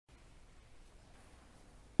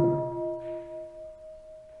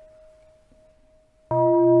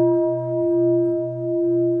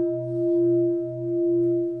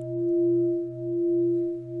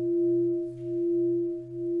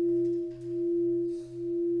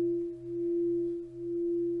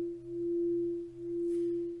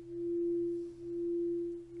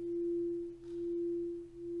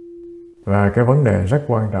Và cái vấn đề rất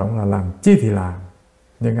quan trọng là làm chi thì làm.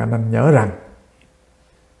 Nhưng anh nhớ rằng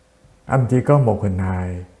anh chỉ có một hình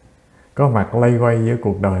hài có mặt lây quay giữa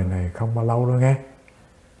cuộc đời này không bao lâu đâu nghe.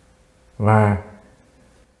 Và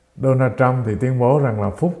Donald Trump thì tuyên bố rằng là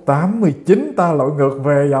phút 89 ta lội ngược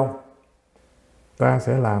về dòng, ta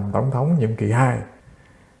sẽ làm tổng thống nhiệm kỳ 2.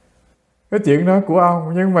 Cái chuyện đó của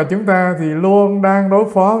ông, nhưng mà chúng ta thì luôn đang đối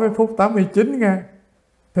phó với phút 89 nghe.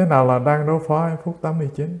 Thế nào là đang đối phó với phút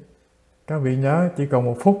 89? Các vị nhớ chỉ còn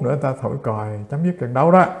 1 phút nữa ta thổi còi chấm dứt trận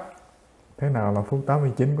đấu đó. Thế nào là phút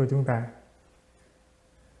 89 của chúng ta?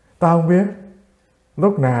 Ta không biết.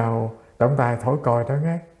 Lúc nào trọng tài thổi còi đó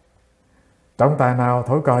nghe. Trọng tài nào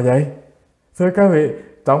thổi còi vậy? Thưa các vị,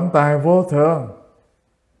 trọng tài vô thường.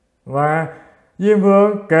 Và Diêm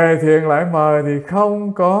Vương kề thuyền lại mời thì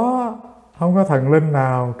không có thần linh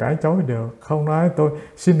nào cãi chối được. Không nói tôi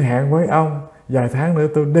xin hẹn với ông vài tháng nữa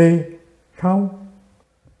tôi đi. Không.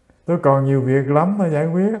 Tôi còn nhiều việc lắm phải giải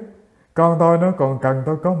quyết. Con tôi nó còn cần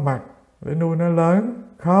tôi có mặt để nuôi nó lớn.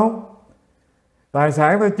 Không. Tài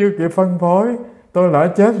sản tôi chưa kịp phân phối, tôi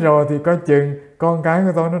lỡ chết rồi thì coi chừng con cái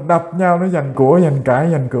của tôi nó đập nhau, nó giành của, giành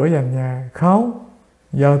cãi, giành cửa, giành nhà. Không.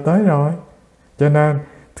 Giờ tới rồi. Cho nên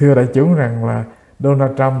thưa đại chúng rằng là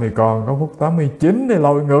Donald Trump thì còn có phút 89 để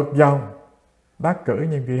lội ngược dòng đắc cử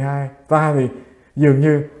nhiệm kỳ 2. Ta thì dường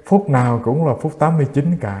như phút nào cũng là phút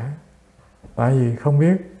 89 cả. Tại vì không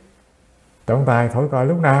biết trọng tài thổi còi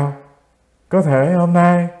lúc nào. Có thể hôm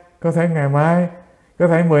nay, có thể ngày mai, có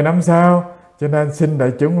thể 10 năm sau. Cho nên xin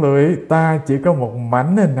đại chúng lưu ý, ta chỉ có một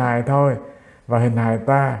mảnh hình hài thôi. Và hình hài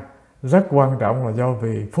ta rất quan trọng là do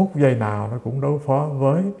vì phút giây nào nó cũng đối phó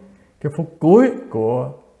với cái phút cuối của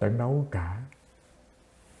trận đấu cả.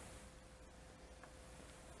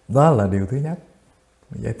 Đó là điều thứ nhất.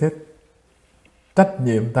 Mình giải thích. Trách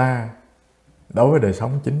nhiệm ta đối với đời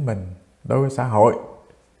sống chính mình, đối với xã hội.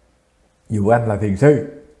 Dù anh là thiền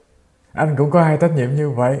sư, anh cũng có hai trách nhiệm như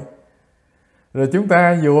vậy. Rồi chúng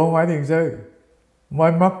ta dù không phải thiền sư,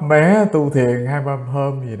 mới mấp mé tu thiền 2-3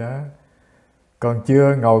 hôm gì đó, còn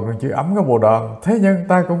chưa ngồi, còn chưa ấm cái bồ đoàn, thế nhưng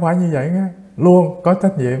ta cũng phải như vậy nghe. Luôn có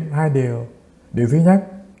trách nhiệm hai điều. Điều thứ nhất,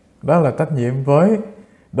 đó là trách nhiệm với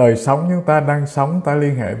đời sống chúng ta đang sống, ta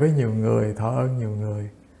liên hệ với nhiều người, thọ ơn nhiều người.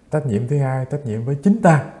 Trách nhiệm thứ hai, trách nhiệm với chính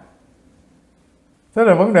ta. Thế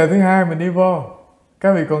là vấn đề thứ hai mình đi vô.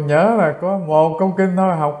 Các vị còn nhớ là có một câu kinh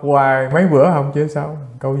thôi, học hoài mấy bữa không chưa xong.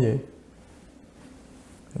 Câu gì?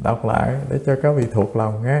 Đọc lại để cho các vị thuộc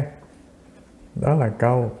lòng nghe. Đó là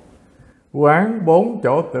câu: quán 4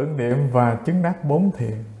 chỗ tưởng niệm và chứng đắc 4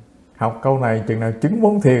 thiền. Học câu này chừng nào chứng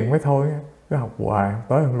 4 thiền mới thôi. Cứ học hoài,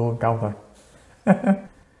 tới hôm luôn câu thôi.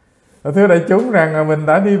 Thưa đại chúng rằng là mình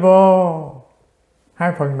đã đi vô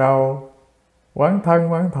 2 phần đầu, quán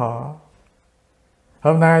thân, quán thọ.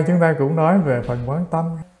 Hôm nay chúng ta cũng nói về phần quán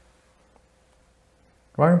tâm.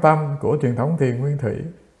 Quán tâm của truyền thống thiền nguyên thủy,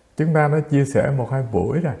 chúng ta đã chia sẻ 1-2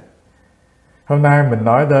 buổi rồi. Hôm nay mình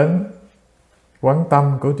nói đến quán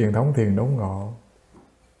tâm của truyền thống thiền đốn ngộ.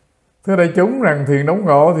 Thưa đại chúng rằng thiền đốn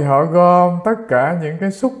ngộ thì họ gom tất cả những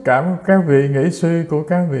cái xúc cảm của các vị, nghĩ suy của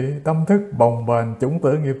các vị, tâm thức bồng bềnh, chủng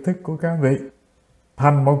tử nghiệp thức của các vị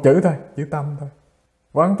thành một chữ thôi, chữ tâm thôi.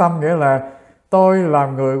 Quán tâm nghĩa là tôi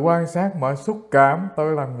làm người quan sát mọi xúc cảm,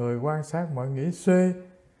 tôi làm người quan sát mọi nghĩ suy,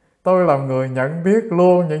 tôi làm người nhận biết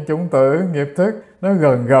luôn những chủng tử nghiệp thức nó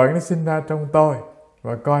gần nó sinh ra trong tôi,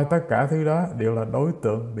 và coi tất cả thứ đó đều là đối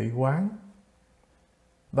tượng bị quán.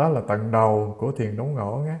 Đó là tầng đầu của thiền đốn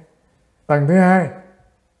ngộ nhé. Tầng thứ hai,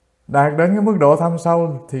 đạt đến cái mức độ thâm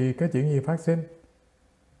sâu thì cái chuyện gì phát sinh?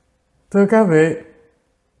 Thưa các vị,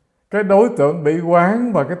 cái đối tượng bị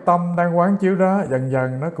quán và cái tâm đang quán chiếu đó dần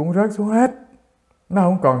dần nó cũng rớt xuống hết. Nó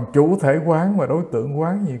không còn chủ thể quán và đối tượng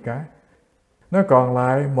quán gì cả. Nó còn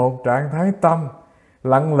lại một trạng thái tâm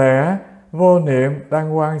lặng lẽ, vô niệm,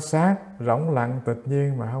 đang quan sát, rỗng lặng tịch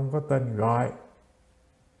nhiên mà không có tên gọi,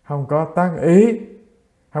 không có tác ý,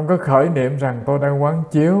 không có khởi niệm rằng tôi đang quán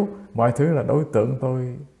chiếu, mọi thứ là đối tượng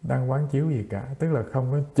tôi đang quán chiếu gì cả. Tức là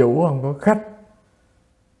không có chủ, không có khách.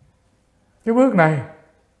 Cái bước này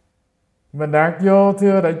mình đạt vô,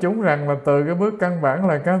 thưa đại chúng rằng là từ cái bước căn bản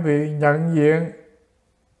là các vị nhận diện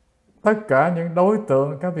tất cả những đối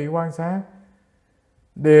tượng các vị quan sát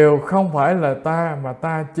đều không phải là ta, mà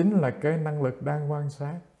ta chính là cái năng lực đang quan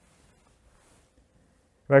sát.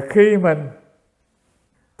 Và khi mình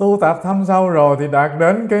tu tập thâm sâu rồi thì đạt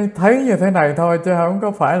đến cái thấy như thế này thôi, chứ không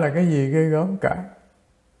có phải là cái gì ghê gớm cả.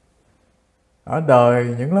 Ở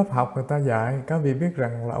đời những lớp học người ta dạy, các vị biết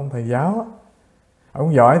rằng là ông thầy giáo,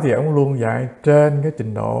 ông giỏi thì ông luôn dạy trên cái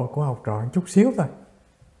trình độ của học trò chút xíu thôi.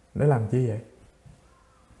 Để làm chi vậy?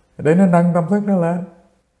 Để nó nâng tâm thức nó lên.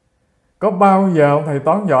 Có bao giờ ông thầy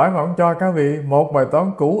toán giỏi mà ông cho các vị một bài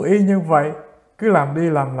toán cũ y như vậy, cứ làm đi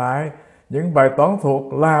làm lại những bài toán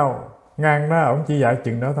thuộc lào ngang đó, ông chỉ dạy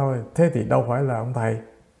chừng đó thôi. Thế thì đâu phải là ông thầy.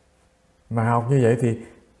 Mà học như vậy thì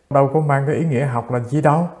đâu có mang cái ý nghĩa học là gì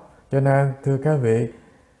đâu. Cho nên thưa các vị,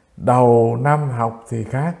 đầu năm học thì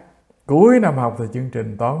khác, cuối năm học thì chương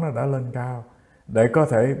trình toán nó đã lên cao. Để có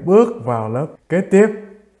thể bước vào lớp kế tiếp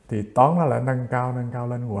thì toán nó lại nâng cao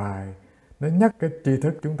lên hoài. Nó nhắc cái tri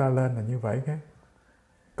thức chúng ta lên là như vậy cái.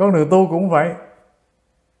 Con đường tu cũng vậy.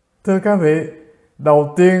 Thưa các vị,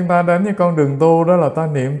 đầu tiên ta đến với con đường tu đó là ta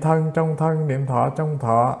niệm thân trong thân, niệm thọ trong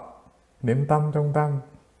thọ, niệm tâm trong tâm.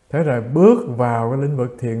 Thế rồi bước vào cái lĩnh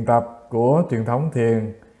vực thiền tập của truyền thống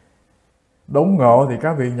thiền đốn ngộ thì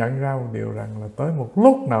các vị nhận ra một điều rằng là tới một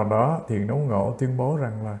lúc nào đó thiền đốn ngộ tuyên bố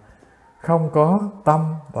rằng là không có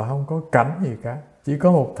tâm và không có cảnh gì cả, chỉ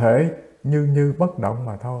có một thể như bất động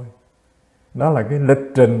mà thôi. Đó là cái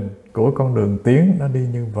lịch trình của con đường tiến nó đi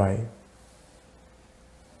như vậy.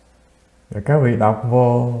 Rồi các vị đọc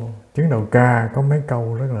vô chứng đầu ca có mấy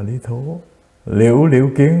câu rất là lý thú. Liễu liễu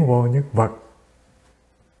kiến vô nhất vật,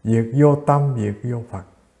 diệt vô tâm diệt vô Phật.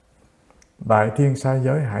 Đại thiên sa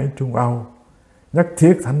giới hải trung âu, nhất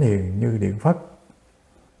thiết thánh hiền như điện phất.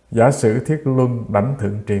 Giả sử thiết luân đảnh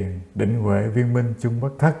thượng truyền, định huệ viên minh chung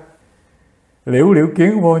bất thất. Liễu liễu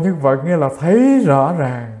kiến vô nhất vật nghĩa là thấy rõ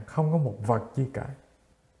ràng không có một vật gì cả.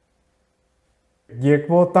 Diệt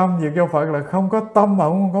vô tâm diệt vô Phật là không có tâm mà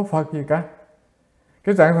không có Phật gì cả.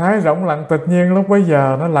 Cái trạng thái rỗng lặng tịch nhiên lúc bấy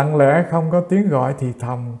giờ nó lặng lẽ, không có tiếng gọi thì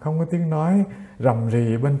thầm, không có tiếng nói rầm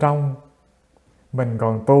rì bên trong. Mình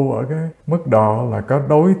còn tu ở cái mức độ là có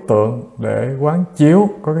đối tượng để quán chiếu,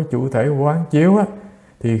 có cái chủ thể quán chiếu á,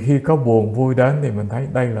 thì khi có buồn vui đến thì mình thấy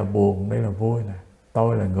đây là buồn, đây là vui nè.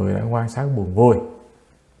 Tôi là người đang quan sát buồn vui.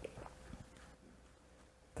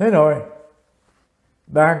 Thế rồi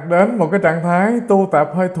đạt đến một cái trạng thái tu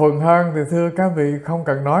tập hơi thuần hơn thì thưa các vị không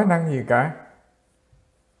cần nói năng gì cả.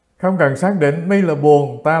 Không cần xác định mi là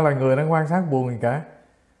buồn, ta là người đang quan sát buồn gì cả.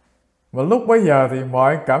 Và lúc bấy giờ thì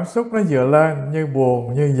mọi cảm xúc nó vừa lên, như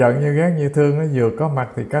buồn, như giận, như ghét, như thương nó vừa có mặt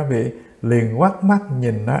thì các vị liền quắt mắt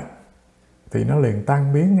nhìn đó, thì nó liền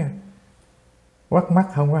tan biến nha. Quắt mắt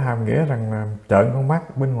không có hàm nghĩa rằng là trợn con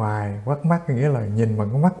mắt bên ngoài. Quắt mắt nghĩa là nhìn bằng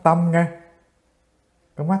con mắt tâm nha.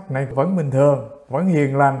 Con mắt này vẫn bình thường, vẫn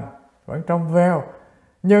hiền lành, vẫn trong veo.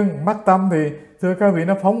 Nhưng mắt tâm thì thưa các vị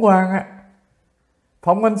nó phóng quang á,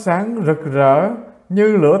 phóng ánh sáng rực rỡ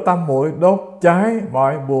như lửa tâm muội đốt cháy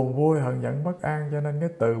mọi buồn vui hờn giận bất an. Cho nên cái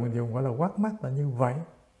từ mình dùng gọi là quắt mắt là như vậy.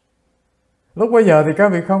 Lúc bây giờ thì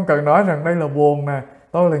các vị không cần nói rằng đây là buồn nè,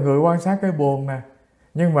 tôi là người quan sát cái buồn nè.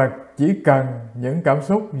 Nhưng mà chỉ cần những cảm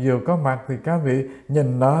xúc vừa có mặt thì các vị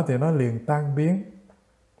nhìn nó thì nó liền tan biến.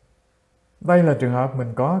 Đây là trường hợp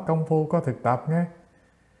mình có công phu, có thực tập nhé.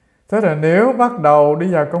 Thế là nếu bắt đầu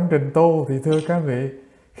đi vào công trình tu thì thưa các vị,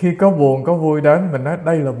 khi có buồn có vui đến mình nói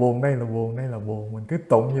đây là buồn, đây là buồn, đây là buồn. Mình cứ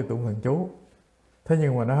tụng như tụng thần chú. Thế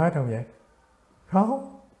nhưng mà nó hết không vậy?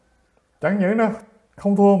 Không. Chẳng những nó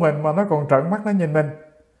không thua mình mà nó còn trợn mắt nó nhìn mình.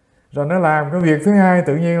 Rồi nó làm cái việc thứ hai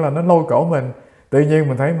tự nhiên là nó lôi cổ mình. Tự nhiên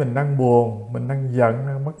mình thấy mình đang buồn, mình đang giận,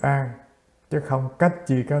 đang bất an. Chứ không cách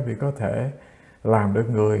chi các vị có thể làm được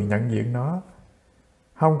người nhận diện nó.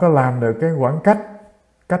 Không có làm được cái khoảng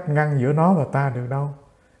cách ngăn giữa nó và ta được đâu.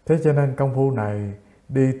 Thế cho nên công phu này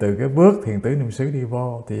đi từ cái bước thiền tứ niệm xứ đi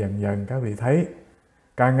vô thì dần dần các vị thấy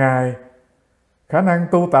càng ngày khả năng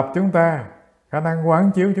tu tập chúng ta, khả năng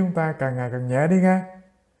quán chiếu chúng ta càng ngày càng nhẹ đi nha.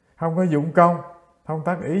 Không có dụng công, không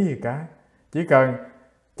tác ý gì cả. Chỉ cần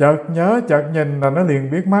chợt nhớ, chợt nhìn là nó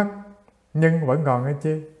liền biết mất. Nhưng vẫn còn cái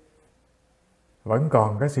chi? Vẫn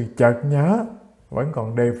còn cái sự chợt nhớ, vẫn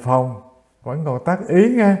còn đề phòng, vẫn còn tác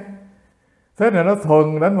ý nha. Thế là nó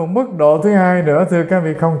thuần đến một mức độ thứ hai nữa. Thưa các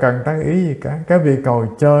vị không cần tác ý gì cả. Các vị ngồi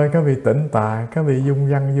chơi, các vị tĩnh tại, các vị dung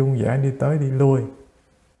dăng dung dã đi tới đi lui.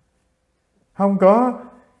 Không có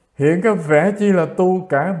hiện cái vẻ chi là tu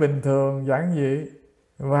cả bình thường, giản dị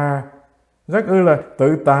và rất là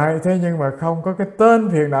tự tại. Thế nhưng mà không có cái tên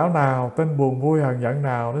phiền não nào, tên buồn vui hờn giận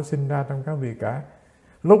nào nó sinh ra trong các vị cả.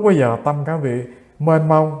 Lúc bây giờ tâm các vị mênh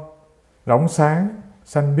mông, rỗng sáng,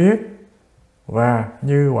 xanh biếc và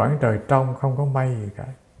như quãng trời trong không có mây gì cả.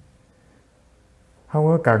 Không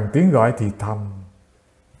có cần tiếng gọi thì thầm.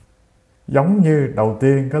 Giống như đầu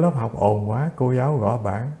tiên cái lớp học ồn quá, cô giáo gõ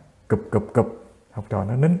bảng cụp, học trò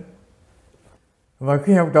nó nín. Và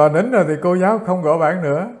khi học trò nín rồi thì cô giáo không gõ bảng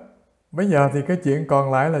nữa. Bây giờ thì cái chuyện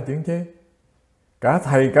còn lại là chuyện chi? Cả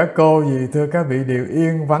thầy cả cô gì thưa các vị đều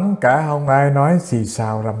yên vắng cả, không ai nói xì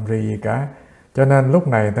xào rầm rì gì cả. Cho nên lúc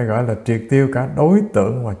này ta gọi là triệt tiêu cả đối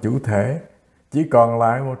tượng và chủ thể. Chỉ còn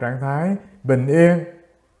lại một trạng thái bình yên,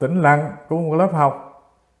 tĩnh lặng của một lớp học.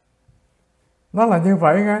 Nó là như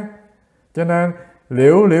vậy nghe. Cho nên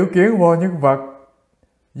liễu liễu kiến vô nhất vật,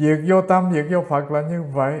 diệt vô tâm diệt vô Phật là như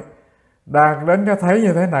vậy. Đạt đến cái thấy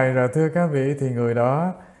như thế này rồi thưa các vị, thì người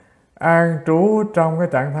đó an trú trong cái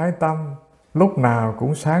trạng thái tâm lúc nào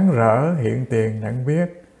cũng sáng rỡ, hiện tiền, nhận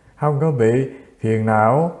biết, không có bị phiền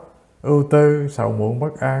não, ưu tư, sầu muộn,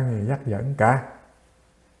 bất an gì dắt dẫn cả.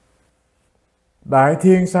 Đại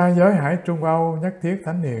thiên sa giới hải trung âu, nhất thiết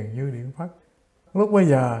thánh hiền như điện Phật. Lúc bây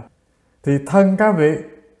giờ thì thân các vị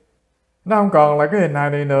nó không còn là cái hình hài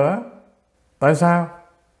này nữa. Tại sao?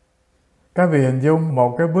 Các vị hình dung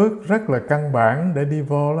một cái bước rất là căn bản để đi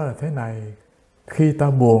vô đó là thế này. Khi ta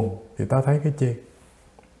buồn thì ta thấy cái chi?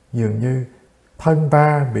 Dường như thân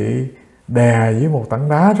ta bị đè với một tảng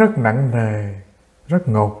đá rất nặng nề, rất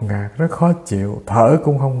ngột ngạt, rất khó chịu, thở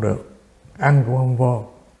cũng không được, ăn cũng không vô.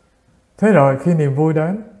 Thế rồi khi niềm vui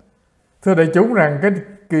đến, thưa đại chúng rằng cái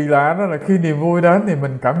kỳ lạ đó là khi niềm vui đến thì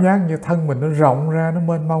mình cảm giác như thân mình nó rộng ra, nó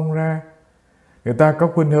mênh mông ra. Người ta có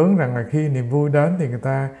khuynh hướng rằng là khi niềm vui đến thì người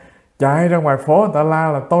ta chạy ra ngoài phố, người ta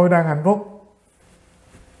la là tôi đang hạnh phúc.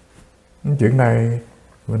 Chuyện này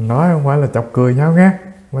mình nói không phải là chọc cười nhau nghe,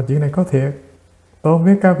 mà chuyện này có thiệt. Tôi không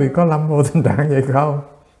biết các vị có lâm vào tình trạng vậy không,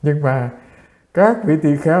 nhưng mà các vị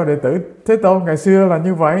tỳ kheo đệ tử Thế Tôn ngày xưa là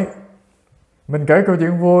như vậy. Mình kể câu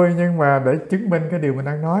chuyện vui nhưng mà để chứng minh cái điều mình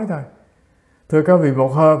đang nói thôi. Thưa các vị, một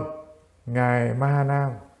hôm ngài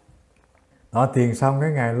Mahanam họ thiền xong,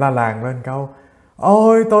 cái ngài la làng lên câu: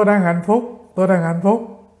 ôi tôi đang hạnh phúc, tôi đang hạnh phúc.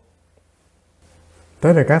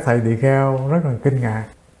 Thế rồi các thầy tỳ kheo rất là kinh ngạc,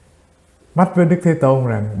 mắt với Đức Thế Tôn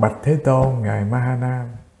rằng: bạch Thế Tôn, ngài Mahanam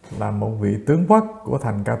là một vị tướng quốc của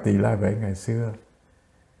thành Cao Tỳ La Vệ ngày xưa.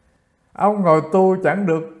 Ông ngồi tu chẳng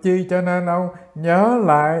được chi, cho nên ông nhớ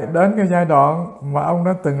lại đến cái giai đoạn mà ông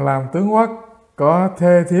đã từng làm tướng quốc, có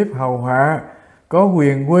thê thiếp hầu hạ, có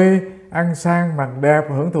quyền quy, ăn sang mặc đẹp,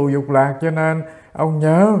 hưởng thụ dục lạc, cho nên ông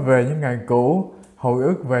nhớ về những ngày cũ, hồi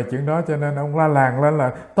ức về chuyện đó, cho nên ông la làng lên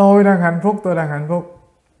là tôi đang hạnh phúc, tôi đang hạnh phúc.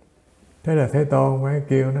 Thế là Thế Tôn mới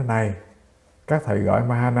kêu nó: này, các thầy gọi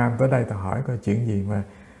Mahanam tới đây, ta hỏi coi chuyện gì mà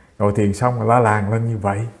ngồi thiền xong là la làng lên như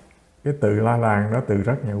vậy. Cái từ la làng đó từ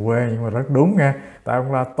rất nhà quê nhưng mà rất đúng nghe, tại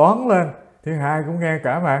ông la toán lên, thứ hai cũng nghe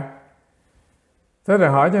cả mà. Thế rồi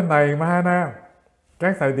hỏi cho này Mahanam,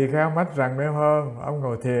 các thầy tỳ kheo mách rằng đêm hôm ông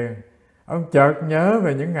ngồi thiền, ông chợt nhớ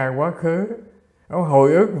về những ngày quá khứ, ông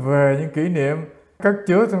hồi ức về những kỷ niệm cất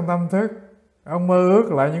chứa trong tâm thức, ông mơ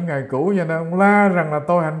ước lại những ngày cũ, cho nên ông la rằng là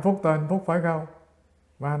tôi hạnh phúc, tôi hạnh phúc, phải không?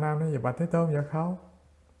 Mahanam nói: bạch Thế Tôn, dạ không.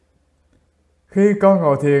 Khi con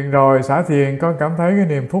ngồi thiền rồi xả thiền, con cảm thấy cái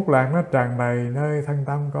niềm phúc lạc nó tràn đầy nơi thân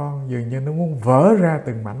tâm con, dường như nó muốn vỡ ra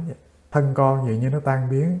từng mảnh vậy. Thân con dường như nó tan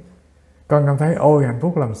biến. Con cảm thấy ôi hạnh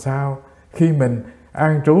phúc làm sao khi mình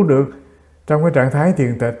an trú được trong cái trạng thái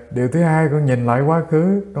thiền tịch. Điều thứ hai, con nhìn lại quá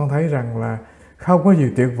khứ, con thấy rằng là không có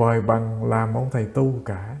gì tuyệt vời bằng làm ông thầy tu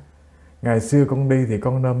cả. Ngày xưa con đi thì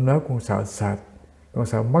con nơm nớp, con sợ sệt, con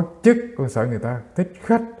sợ mất chức, con sợ người ta thích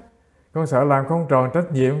khách, con sợ làm không tròn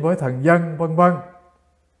trách nhiệm với thần dân, vân vân.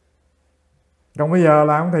 Còn bây giờ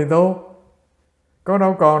làm thầy tu, con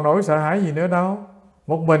đâu còn nỗi sợ hãi gì nữa đâu.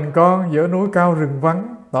 Một mình con giữa núi cao rừng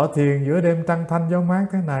vắng, tọa thiền giữa đêm trăng thanh gió mát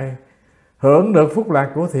thế này, hưởng được phúc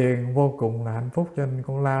lạc của thiền, vô cùng là hạnh phúc. Cho nên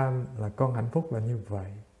con la là con hạnh phúc là như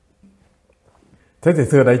vậy. Thế thì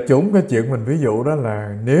thưa đại chúng, cái chuyện mình ví dụ đó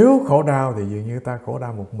là nếu khổ đau thì dường như ta khổ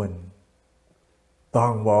đau một mình.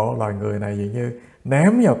 Toàn bộ loài người này dường như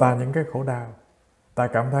ném vào ta những cái khổ đau, ta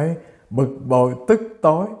cảm thấy bực bội, tức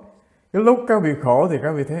tối. Cái lúc các vị khổ thì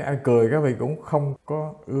các vị thấy ai cười, các vị cũng không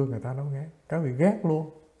có ưa người ta đâu nghe, các vị ghét luôn.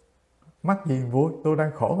 Mắc gì vui, tôi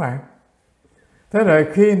đang khổ mà. Thế rồi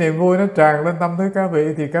khi niềm vui nó tràn lên tâm thức các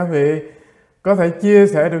vị thì các vị có thể chia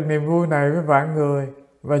sẻ được niềm vui này với vạn người,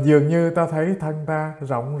 và dường như ta thấy thân ta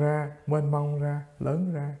rộng ra, mênh mông ra,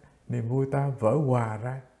 lớn ra, niềm vui ta vỡ hòa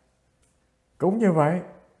ra. Cũng như vậy,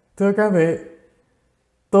 thưa các vị,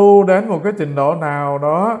 tu đến một cái trình độ nào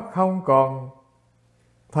đó không còn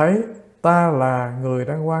thấy ta là người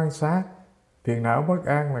đang quan sát, phiền não bất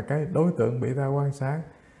an là cái đối tượng bị ta quan sát.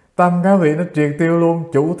 Tâm các vị nó triệt tiêu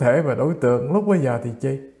luôn chủ thể và đối tượng. Lúc bây giờ thì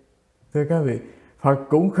chi? Thưa các vị, Phật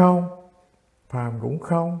cũng không, phàm cũng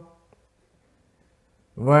không,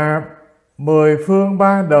 và 10 phương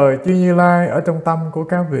 3 đời chư Như Lai ở trong tâm của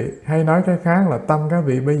các vị. Hay nói cái khác là tâm các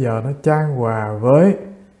vị bây giờ nó chan hòa với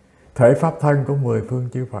thể pháp thân của 10 phương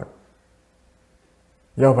chư Phật.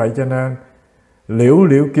 Do vậy cho nên liễu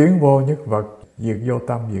liễu kiến vô nhất vật, diệt vô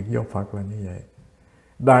tâm diệt vô Phật là như vậy.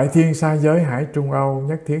 Đại thiên sa giới hải trung âu,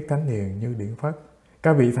 nhất thiết thánh hiền như điện Phật.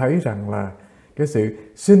 Các vị thấy rằng là cái sự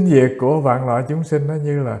sinh diệt của vạn loại chúng sinh nó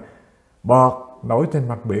như là bọt nổi trên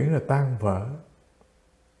mặt biển rồi tan vỡ.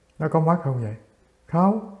 Nó có mất không vậy?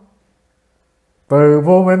 Không. Từ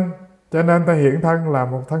vô minh cho nên ta hiện thân là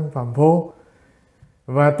một thân phàm phu,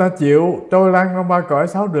 và ta chịu trôi lăn trong ba cõi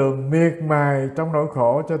sáu đường, miệt mài trong nỗi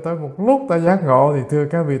khổ cho tới một lúc ta giác ngộ. Thì thưa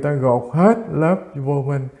các vị, ta gột hết lớp vô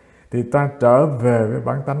minh thì ta trở về với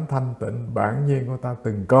bản tánh thanh tịnh bản nhiên của ta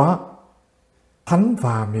từng có. Thánh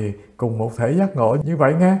phàm thì cùng một thể giác ngộ như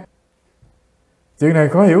vậy nghe. Chuyện này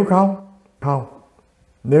khó hiểu không? Không.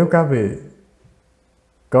 Nếu các vị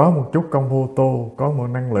có một chút công phu tu, có một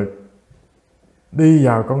năng lực, đi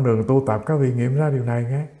vào con đường tu tập, các vị nghiệm ra điều này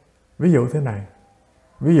nghe. Ví dụ thế này.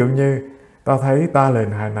 Ví dụ như ta thấy ta lời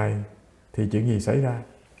hài này thì chuyện gì xảy ra?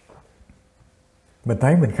 Mình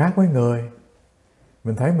thấy mình khác với người.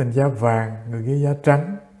 Mình thấy mình da vàng, người kia da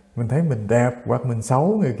trắng. Mình thấy mình đẹp hoặc mình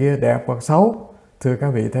xấu, người kia đẹp hoặc xấu. Thưa các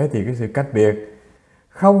vị, thế thì cái sự cách biệt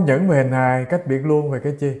không những về hình hài, cách biệt luôn về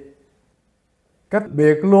cái chi? Cách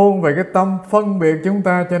biệt luôn về cái tâm phân biệt chúng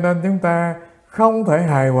ta. Cho nên chúng ta không thể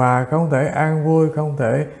hài hòa, không thể an vui, không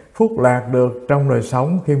thể phúc lạc được trong đời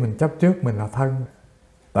sống khi mình chấp trước mình là thân.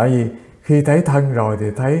 Tại vì khi thấy thân rồi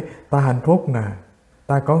thì thấy ta hạnh phúc nè,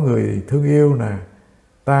 ta có người thương yêu nè,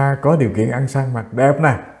 ta có điều kiện ăn sang mặc đẹp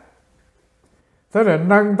nè. Thế rồi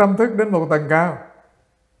nâng tâm thức đến một tầng cao,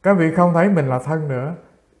 các vị không thấy mình là thân nữa.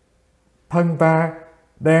 Thân ta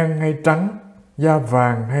đen hay trắng, da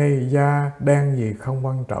vàng hay da đen gì không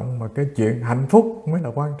quan trọng, mà cái chuyện hạnh phúc mới là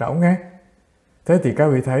quan trọng nghe. Thế thì các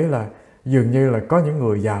vị thấy là dường như là có những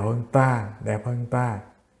người giàu hơn ta, đẹp hơn ta,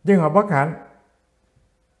 nhưng họ bất hạnh.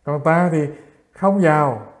 Còn ta thì không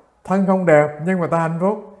giàu, thân không đẹp, nhưng mà ta hạnh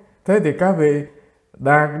phúc. Thế thì các vị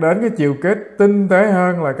đạt đến cái chiều kết tinh tế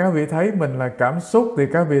hơn là các vị thấy mình là cảm xúc, thì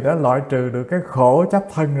các vị đã loại trừ được cái khổ chấp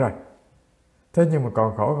thân rồi. Thế nhưng mà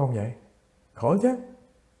còn khổ không vậy? Khổ chứ.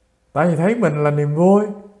 Tại vì thấy mình là niềm vui,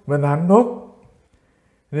 mình là hạnh phúc.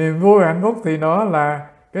 Niềm vui và hạnh phúc thì nó là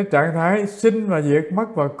cái trạng thái sinh và diệt,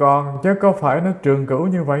 mất và còn, chứ có phải nó trường cửu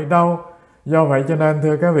như vậy đâu. Do vậy cho nên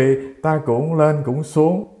thưa các vị, ta cũng lên cũng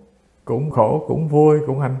xuống, cũng khổ cũng vui,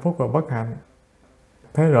 cũng hạnh phúc và bất hạnh.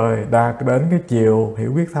 Thế rồi đạt đến cái chiều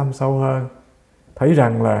hiểu biết thâm sâu hơn, thấy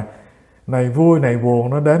rằng là này vui này buồn,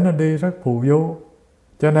 nó đến nó đi rất phù du.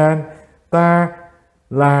 Cho nên ta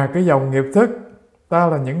là cái dòng nghiệp thức, ta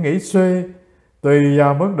là những nghĩ suy. Tùy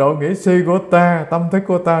vào mức độ nghĩ suy của ta, tâm thức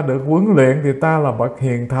của ta được huấn luyện thì ta là bậc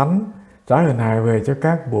hiền thánh, trả hình hài về cho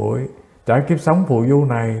các bụi. Trả kiếp sống phù du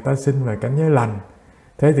này ta sinh về cảnh giới lành.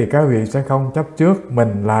 Thế thì các vị sẽ không chấp trước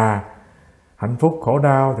mình là hạnh phúc khổ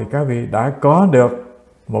đau, thì các vị đã có được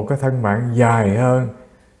một cái thân mạng dài hơn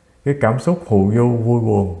cái cảm xúc phù du vui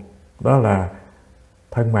buồn. Đó là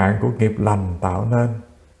thân mạng của nghiệp lành tạo nên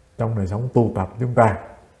trong đời sống tu tập chúng ta.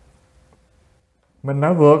 Mình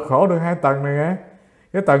đã vượt khổ được hai tầng này á.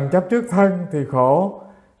 Cái tầng chấp trước thân thì khổ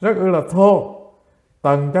rất là thô.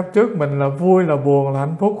 Tầng chấp trước mình là vui, là buồn, là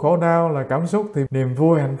hạnh phúc, khổ đau, là cảm xúc, thì niềm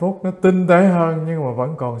vui, hạnh phúc nó tinh tế hơn, nhưng mà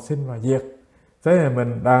vẫn còn sinh và diệt. Thế là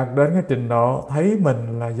mình đạt đến cái trình độ thấy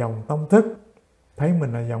mình là dòng tâm thức, thấy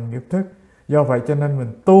mình là dòng nghiệp thức. Do vậy cho nên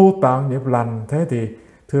mình tu tạo nghiệp lành. Thế thì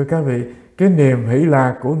thưa các vị, cái niềm hỷ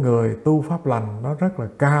lạc của người tu pháp lành nó rất là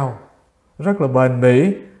cao, rất là bền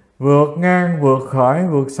bỉ, vượt ngang, vượt khỏi,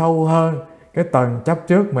 vượt sâu hơn cái tầng chấp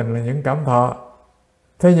trước mình là những cảm thọ.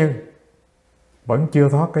 Thế nhưng vẫn chưa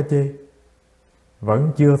thoát cái chi?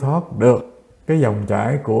 Vẫn chưa thoát được cái dòng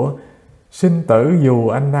chảy của sinh tử. Dù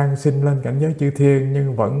anh đang sinh lên cảnh giới chư thiên,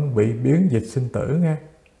 nhưng vẫn bị biến dịch sinh tử nghe.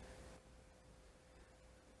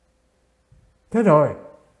 Thế rồi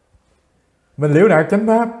mình liễu đạt chánh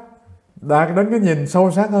pháp, đạt đến cái nhìn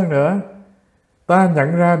sâu sắc hơn nữa, ta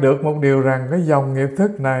nhận ra được một điều rằng cái dòng nghiệp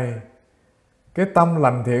thức này, cái tâm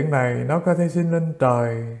lành thiện này, nó có thể sinh lên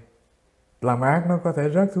trời, làm ác nó có thể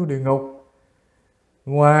rớt xuống địa ngục.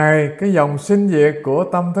 Ngoài cái dòng sinh diệt của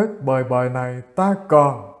tâm thức bời bời này, ta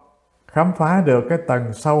còn khám phá được cái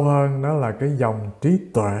tầng sâu hơn, đó là cái dòng trí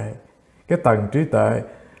tuệ. Cái tầng trí tuệ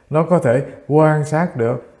nó có thể quan sát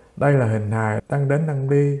được đây là hình hài đang đến đang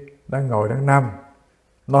đi, đang ngồi đang nằm.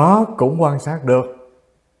 Nó cũng quan sát được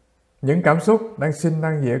những cảm xúc đang sinh,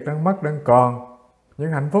 đang diệt, đang mất, đang còn,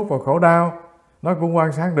 những hạnh phúc và khổ đau, nó cũng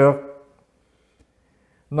quan sát được.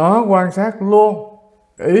 Nó quan sát luôn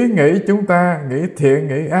ý nghĩ chúng ta, nghĩ thiện,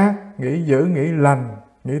 nghĩ ác, nghĩ dữ, nghĩ lành,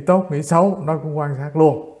 nghĩ tốt, nghĩ xấu, nó cũng quan sát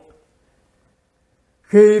luôn.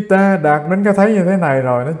 Khi ta đạt đến cái thấy như thế này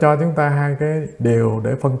rồi, nó cho chúng ta hai cái điều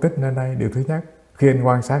để phân tích lên đây. Điều thứ nhất, khi anh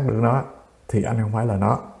quan sát được nó thì anh không phải là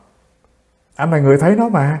nó, anh là người thấy nó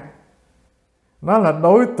mà. Nó là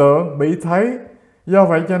đối tượng bị thấy. Do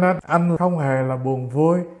vậy cho nên anh không hề là buồn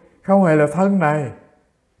vui, không hề là thân này,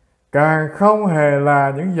 càng không hề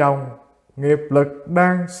là những dòng nghiệp lực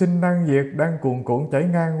đang sinh đang diệt, đang cuồn cuộn chảy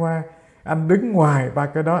ngang qua. Anh đứng ngoài ba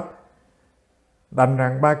cái đó, đành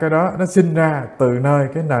rằng ba cái đó nó sinh ra từ nơi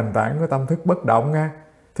cái nền tảng của tâm thức bất động nha.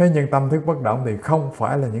 Thế nhưng tâm thức bất động thì không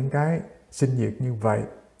phải là những cái sinh diệt như vậy.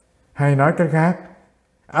 Hay nói cách khác,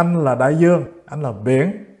 anh là đại dương, anh là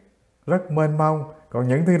biển, rất mênh mông. Còn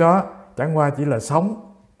những thứ đó chẳng qua chỉ là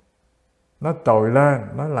sóng, nó trồi lên,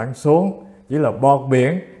 nó lặn xuống, chỉ là bọt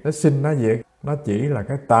biển, nó sinh nó diệt. Nó chỉ là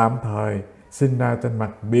cái tạm thời sinh ra trên mặt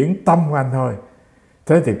biển tâm của anh thôi.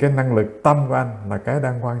 Thế thì cái năng lực tâm của anh là cái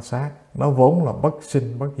đang quan sát, nó vốn là bất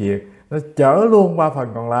sinh bất diệt, nó chở luôn ba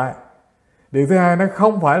phần còn lại. Điều thứ hai, nó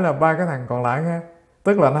không phải là ba cái thằng còn lại nha.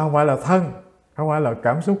 Tức là nó không phải là thân, không phải là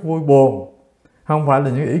cảm xúc vui buồn, không phải là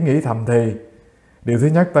những ý nghĩ thầm thì. Điều thứ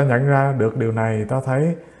nhất ta nhận ra được điều này, ta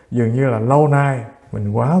thấy dường như là lâu nay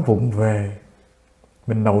mình quá vụng về.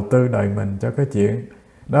 Mình đầu tư đời mình cho cái chuyện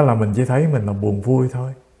đó là mình chỉ thấy mình là buồn vui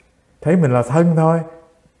thôi, thấy mình là thân thôi,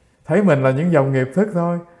 thấy mình là những dòng nghiệp thức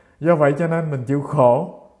thôi. Do vậy cho nên mình chịu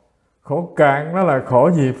khổ. Khổ cạn đó là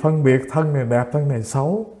khổ gì? Phân biệt thân này đẹp, thân này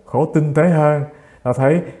xấu. Khổ tinh tế hơn là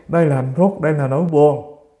thấy đây là hạnh phúc, đây là nỗi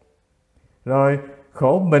buồn. Rồi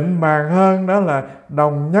khổ mịn màng hơn đó là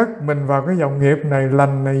đồng nhất mình vào cái dòng nghiệp này,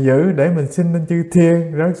 lành này dữ, để mình sinh lên chư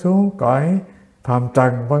thiên, rớt xuống cõi phàm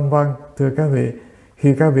trần, vân vân. Thưa các vị,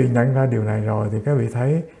 khi các vị nhận ra điều này rồi thì các vị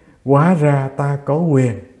thấy hóa ra ta có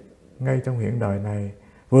quyền ngay trong hiện đời này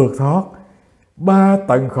vượt thoát ba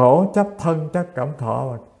tầng khổ: chấp thân, chấp cảm thọ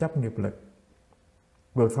và chấp nghiệp lực.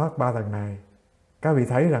 Vượt thoát ba tầng này, các vị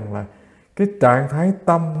thấy rằng là cái trạng thái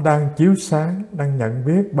tâm đang chiếu sáng, đang nhận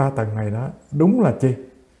biết ba tầng này đó, đúng là chi?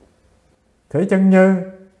 Thể chân như,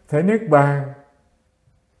 thể niết bàn,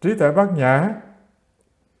 trí tuệ bát nhã.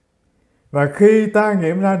 Và khi ta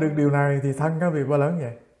nghiệm ra được điều này thì thân các vị bao lớn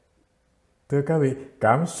vậy? Thưa các vị,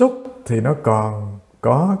 cảm xúc thì nó còn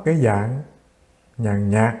có cái dạng nhàn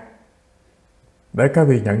nhạt để các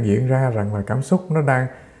vị nhận diện ra rằng là cảm xúc nó đang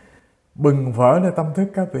bừng vỡ lên tâm thức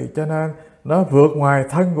các vị, cho nên nó vượt ngoài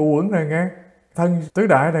thân ngũ uẩn rồi nghe, thân tứ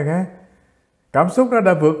đại rồi nghe. Cảm xúc nó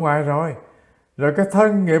đã vượt ngoài rồi. Rồi cái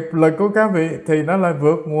thân nghiệp lực của các vị thì nó lại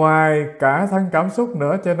vượt ngoài cả thân cảm xúc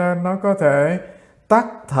nữa, cho nên nó có thể tắt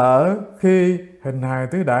thở. Khi hình hài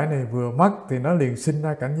tứ đại này vừa mất thì nó liền sinh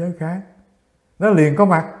ra cảnh giới khác, nó liền có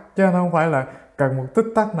mặt, chứ không phải là cần một tích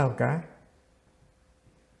tắc nào cả.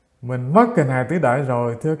 Mình mất hình hài tứ đại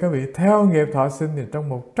rồi, thưa các vị, theo nghiệp thọ sinh thì trong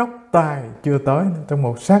một chốc tai chưa tới, trong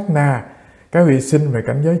một sát na các vị sinh về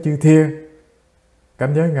cảnh giới chư thiên,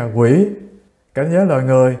 cảnh giới ngạ quỷ, cảnh giới loài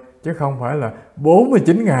người, chứ không phải là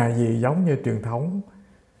 49 ngà gì giống như truyền thống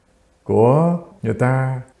của người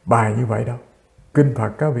ta bài như vậy đâu. Kinh Phật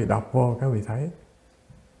các vị đọc vô các vị thấy.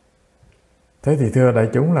 Thế thì thưa đại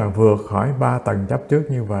chúng, là vượt khỏi ba tầng chấp trước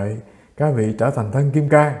như vậy, các vị trở thành thân kim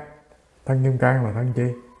cang. Thân kim cang là thân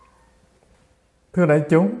chi? Thưa đại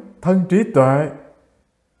chúng, thân trí tuệ.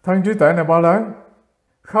 Thân trí tuệ này bao lớn?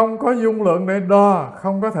 Không có dung lượng để đo,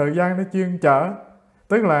 không có thời gian để chuyên chở.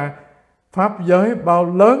 Tức là pháp giới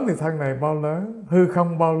bao lớn thì thân này bao lớn, hư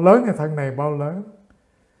không bao lớn thì thân này bao lớn.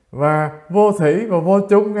 Và vô thủy và vô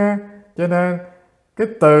chung nha. Cho nên cái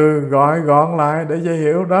từ gọi gọn lại để dễ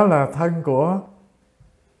hiểu đó là thân của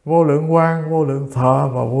vô lượng quang, vô lượng thọ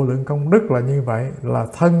và vô lượng công đức, là như vậy, là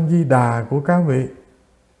thân Di Đà của các vị.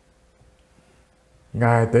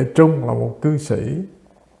 Ngài Tuệ Trung là một cư sĩ,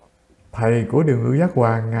 thầy của Điều Ngữ Giác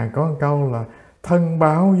Hoàng. Ngài có một câu là thân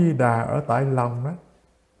báo Di Đà ở tại lòng đó.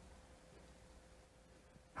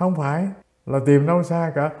 Không phải là tìm đâu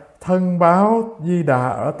xa cả. Thân báo Di Đà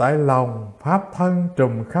ở tại lòng, pháp thân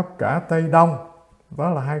trùm khắp cả Tây Đông. Đó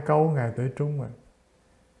là hai câu của Ngài Tuệ Trung mà.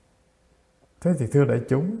 Thế thì thưa đại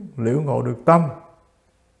chúng, liễu ngộ được tâm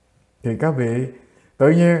thì các vị tự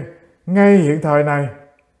nhiên ngay hiện thời này,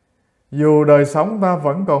 dù đời sống ta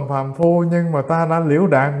vẫn còn phàm phu, nhưng mà ta đã liễu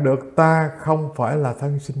đạt được ta không phải là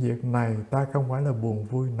thân sinh diệt này, ta không phải là buồn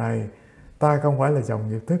vui này, ta không phải là dòng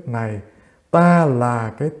nghiệp thức này, ta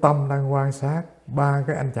là cái tâm đang quan sát ba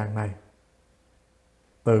cái anh chàng này,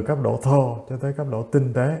 từ cấp độ thô cho tới cấp độ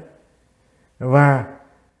tinh tế. Và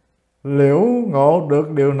liễu ngộ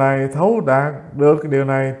được điều này, thấu đạt được điều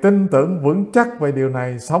này, tin tưởng vững chắc về điều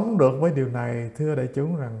này, sống được với điều này, thưa đại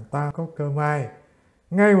chúng rằng ta có cơ may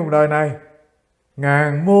ngay một đời này.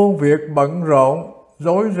 Ngàn muôn việc bận rộn,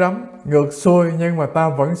 rối rắm, ngược xuôi, nhưng mà ta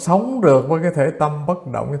vẫn sống được với cái thể tâm bất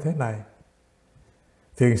động như thế này.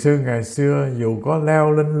 Thiền sư ngày xưa dù có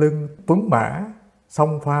leo lên lưng tuấn mã,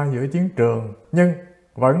 xông pha giữa chiến trường, nhưng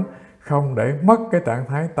vẫn không để mất cái trạng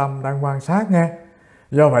thái tâm đang quan sát nghe.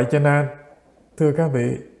 Do vậy cho nên, thưa các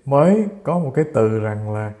vị, mới có một cái từ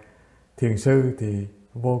rằng là thiền sư thì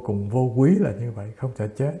vô cùng vô quý là như vậy, không sợ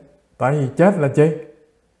chết. Tại vì chết là chi?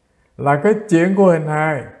 Là cái chuyện của hình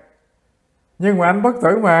hài. Nhưng mà anh bất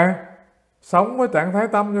tử mà, sống với trạng thái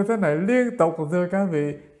tâm như thế này liên tục, thưa các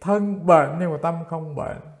vị, thân bệnh nhưng mà tâm không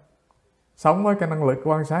bệnh. Sống với cái năng lực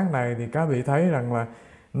quan sát này thì các vị thấy rằng là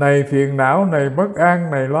này phiền não, này bất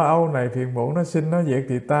an, này lo âu, này phiền muộn, nó sinh nó diệt,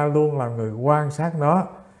 thì ta luôn là người quan sát nó.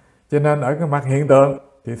 Cho nên ở cái mặt hiện tượng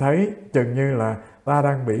thì thấy chừng như là ta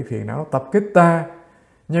đang bị phiền não tập kích ta.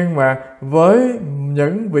 Nhưng mà với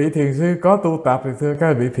những vị thiền sư có tu tập thì thưa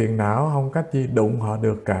các vị, phiền não không cách gì đụng họ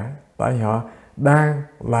được cả. Tại họ đang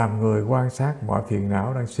làm người quan sát mọi phiền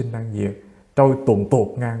não đang sinh đang diệt, trôi tuồn tuột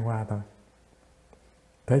ngang qua thôi.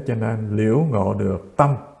 Thế cho nên liễu ngộ được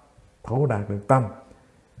tâm, thấu đạt được tâm.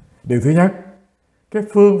 Điều thứ nhất, cái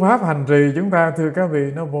phương pháp hành trì chúng ta thưa các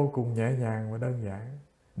vị nó vô cùng nhẹ nhàng và đơn giản.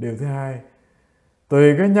 Điều thứ hai,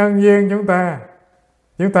 tùy cái nhân duyên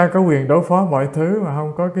chúng ta có quyền đối phó mọi thứ mà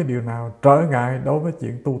không có cái điều nào trở ngại đối với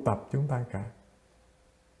chuyện tu tập chúng ta cả.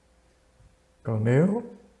 Còn nếu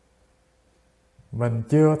mình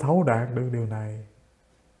chưa thấu đạt được điều này,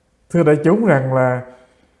 thưa đại chúng rằng là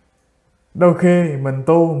đôi khi mình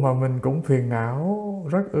tu mà mình cũng phiền não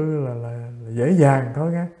rất là dễ dàng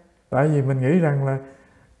thôi nghe. Tại vì mình nghĩ rằng là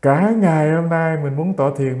cả ngày hôm nay mình muốn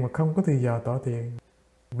tọa thiền mà không có thì giờ tọa thiền.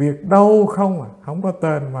 Việc đâu không không có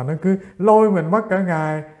tên mà nó cứ lôi mình mất cả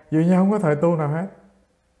ngày, dường như không có thời tu nào hết.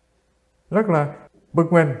 Rất là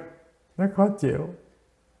bực mình, rất khó chịu.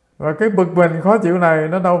 Và cái bực mình khó chịu này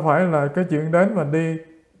nó đâu phải là cái chuyện đến mà đi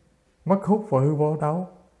mất hút và hư vô đâu.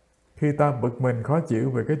 Khi ta bực mình khó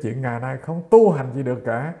chịu về cái chuyện ngày nay không tu hành gì được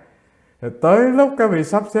cả, thì tới lúc các vị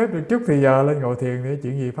sắp xếp được chút thì giờ lên ngồi thiền thì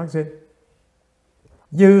chuyện gì phát sinh?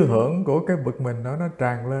 Dư hưởng của cái bực mình đó nó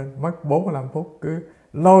tràn lên, mất 45 phút cứ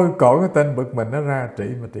lôi cõi cái tên bực mình nó ra trị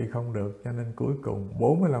mà trị không được. Cho nên cuối cùng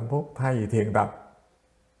 45 phút thay vì thiền tập,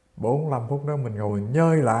 45 phút đó mình ngồi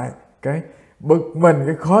nhơi lại cái bực mình,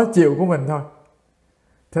 cái khó chịu của mình thôi.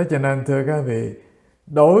 Thế cho nên thưa các vị,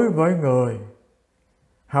 đối với người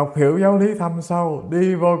học hiểu giáo lý thâm sâu,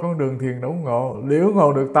 đi vô con đường thiền đốn ngộ, liễu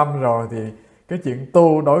ngộ được tâm rồi, thì cái chuyện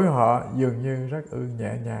tu đối với họ dường như rất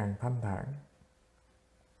nhẹ nhàng, thanh thản.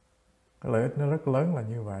 Cái lợi ích nó rất lớn là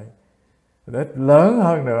như vậy. Lợi ích lớn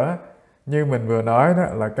hơn nữa, như mình vừa nói đó,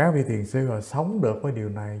 là các vị thiền sư họ sống được với điều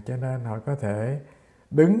này, cho nên họ có thể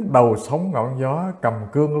đứng đầu sóng ngọn gió, cầm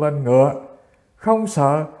cương lên ngựa, không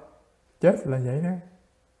sợ chết là vậy đó.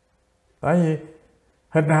 Tại vì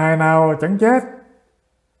hình hài nào chẳng chết,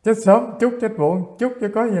 chết sớm chút, chết muộn chút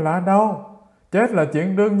chứ có gì lạ đâu. Chết là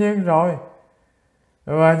chuyện đương nhiên rồi.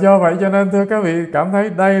 Và do vậy cho nên thưa các vị, cảm thấy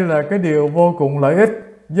đây là cái điều vô cùng lợi ích,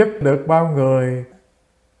 giúp được bao người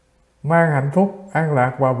mang hạnh phúc, an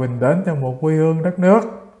lạc, hòa bình đến cho một quê hương đất nước.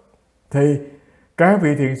 Thì các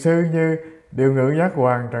vị thiền sư như Điều Ngự Giác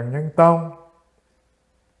Hoàng, Trần Nhân Tông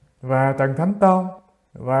và Trần Thánh Tông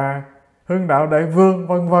và Hưng Đạo Đại Vương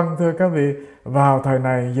vân vân, thưa các vị, vào thời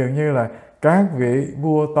này dường như là các vị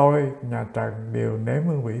vua tôi nhà Trần đều nếm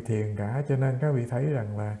hương vị thiền cả. Cho nên các vị thấy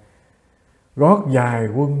rằng là gót dài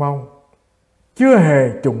quân Mông chưa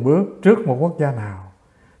hề chùng bước trước một quốc gia nào,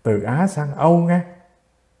 từ Á sang Âu nghe.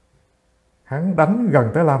 Hắn đánh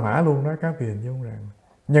gần tới La Mã luôn đó, các vị hình dung rằng.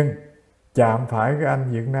 Nhưng chạm phải cái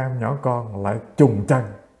anh Việt Nam nhỏ con lại trùng chân,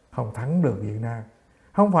 không thắng được Việt Nam.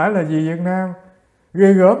 Không phải là vì Việt Nam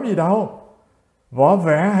ghê gớm gì đâu, võ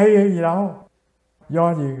vẽ hay gì đâu,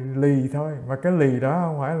 do gì lì thôi. Mà cái lì đó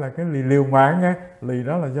không phải là cái lì liều mạng nha, lì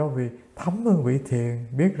đó là do vì thấm hương vị thiền,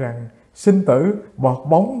 biết rằng sinh tử bọt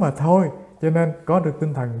bóng mà thôi, cho nên có được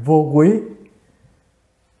tinh thần vô quý.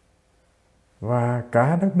 Và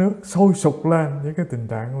cả đất nước sôi sục lên với cái tình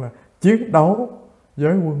trạng là chiến đấu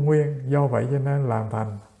với quân Nguyên. Do vậy cho nên làm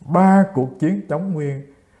thành 3 cuộc chiến chống Nguyên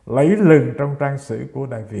lấy lừng trong trang sử của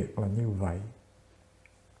Đại Việt là như vậy.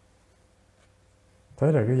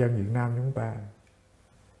 Thế rồi cái dân Việt Nam chúng ta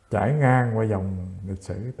trải ngang qua dòng lịch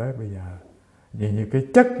sử tới bây giờ, vì như cái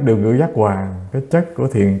chất Điều Ngự Giác Hoàng, cái chất của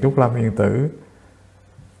Thiền Trúc Lâm Yên Tử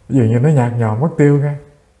dường như nó nhạt nhòa mất tiêu nghe.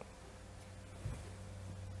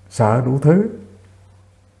 Sợ đủ thứ,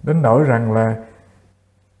 đến nỗi rằng là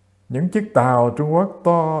những chiếc tàu Trung Quốc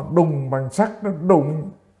to đùng bằng sắt, nó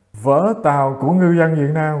đụng vỡ tàu của ngư dân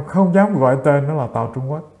Việt Nam, không dám gọi tên nó là tàu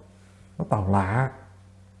Trung Quốc, nó tàu lạ.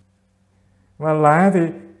 Mà lạ thì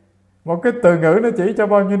một cái từ ngữ nó chỉ cho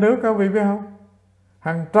bao nhiêu nước các vị biết không?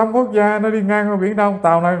 Hàng trăm quốc gia nó đi ngang qua Biển Đông,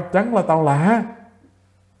 tàu này chẳng là tàu lạ.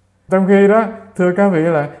 Trong khi đó thưa các vị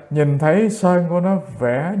là nhìn thấy sơn của nó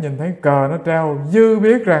vẽ, nhìn thấy cờ nó treo, dư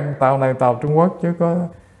biết rằng tàu này tàu Trung Quốc, chứ có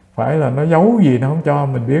phải là nó giấu gì nó không cho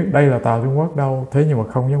mình biết đây là tàu Trung Quốc đâu. Thế nhưng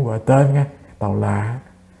mà không dám gọi tên nghe, tàu lạ.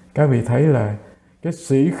 Các vị thấy là cái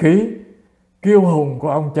sĩ khí, kiêu hùng của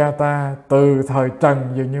ông cha ta từ thời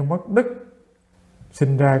Trần dường như mất đức,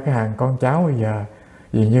 sinh ra cái hàng con cháu bây giờ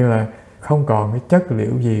dường như là không còn cái chất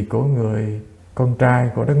liệu gì của người con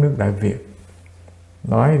trai của đất nước Đại Việt.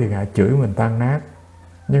 Nói thì họ chửi mình tan nát,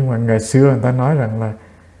 nhưng mà ngày xưa người ta nói rằng là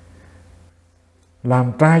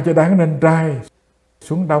làm trai cho đáng nên trai,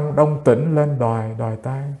 xuống đông đông tỉnh, lên đòi đòi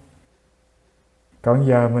trai. Còn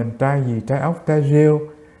giờ mình trai gì? Trai ốc, trai rêu,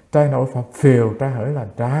 trai nổi phập phìu, trai hởi là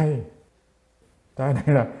trai. Trai này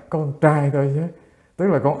là con trai thôi chứ, tức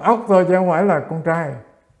là con ốc thôi chứ không phải là con trai.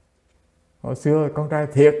 Hồi xưa con trai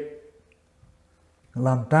thiệt,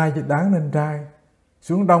 làm trai chứ đáng nên trai,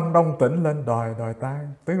 xuống đông đông tỉnh, lên đòi đòi trai.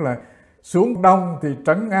 Tức là xuống đông thì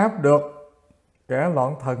trấn áp được kẻ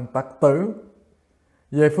loạn thần tặc tử,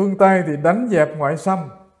 về phương Tây thì đánh dẹp ngoại xâm,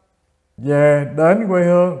 về đến quê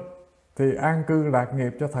hương thì an cư lạc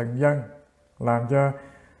nghiệp cho thần dân, làm cho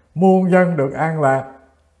muôn dân được an lạc,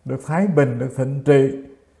 được thái bình, được thịnh trị.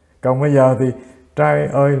 Còn bây giờ thì trai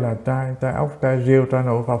ơi là trai, trai ốc, trai rêu, trai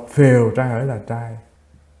nổi phập phìu, trai hởi là trai.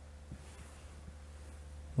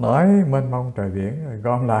 Nói mênh mông trời biển rồi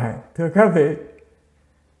gom lại. Thưa các vị,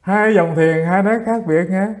 hai dòng thiền hai nét khác biệt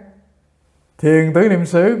nhé. Thiền tứ niệm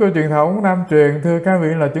xứ của truyền thống Nam truyền, thưa các vị,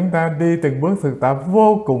 là chúng ta đi từng bước thực tập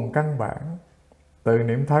vô cùng căn bản. Từ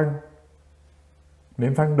niệm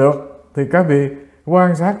thân được thì các vị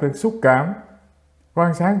quan sát được xúc cảm,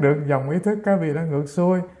 quan sát được dòng ý thức các vị đã ngược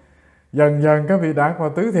xuôi. Dần dần các vị đạt vào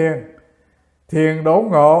tứ thiền. Thiền đốn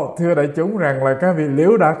ngộ, thưa đại chúng, rằng là các vị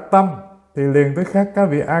liễu đạt tâm thì liền tức khắc các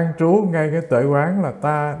vị an trú ngay cái tuệ quán là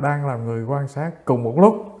ta đang làm người quan sát cùng một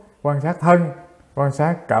lúc. Quan sát thân, quan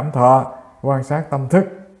sát cảm thọ, quan sát tâm thức.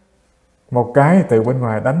 Một cái từ bên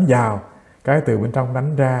ngoài đánh vào, cái từ bên trong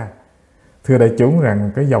đánh ra. Thưa đại chúng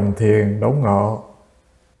rằng cái dòng thiền đốn ngộ,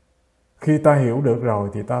 khi ta hiểu được rồi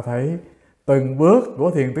thì ta thấy từng bước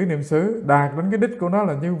của thiền tứ niệm xứ đạt đến cái đích của nó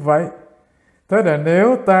là như vậy. Thế là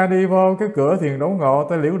nếu ta đi vô cái cửa thiền đốn ngộ,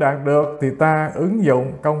 ta liễu đạt được thì ta ứng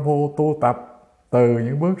dụng công phu tu tập từ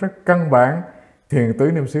những bước rất căn bản thiền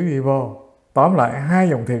tứ niệm xứ đi vô. Tóm lại hai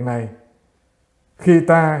dòng thiền này, khi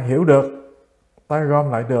ta hiểu được, ta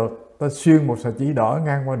gom lại được, ta xuyên một sợi chỉ đỏ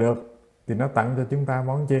ngang qua được, thì nó tặng cho chúng ta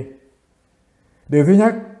món chi? Điều thứ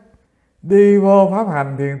nhất, đi vô pháp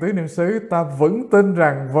hành thiền tứ niệm xứ, ta vững tin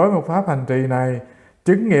rằng với một pháp hành trì này,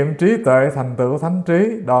 chứng nghiệm trí tuệ thành tựu thánh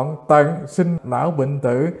trí, đoạn tận sinh lão bệnh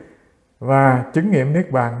tử và chứng nghiệm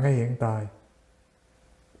niết bàn ngay hiện tại.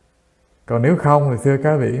 Còn nếu không thì thưa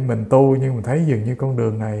các vị, mình tu nhưng mình thấy dường như con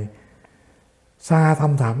đường này xa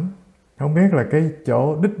thăm thẳm, không biết là cái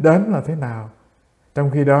chỗ đích đến là thế nào.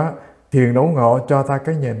 Trong khi đó thiền đốn ngộ cho ta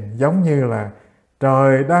cái nhìn giống như là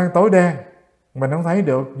trời đang tối đen, mình không thấy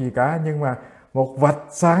được gì cả, nhưng mà một vạch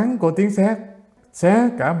sáng của tiếng sét xé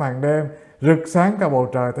cả màn đêm, rực sáng cả bầu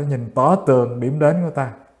trời, ta nhìn tỏ tường điểm đến của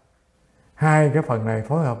ta. Hai cái phần này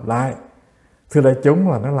phối hợp lại, thưa đại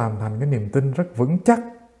chúng, là nó làm thành cái niềm tin rất vững chắc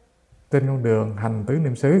trên con đường hành tứ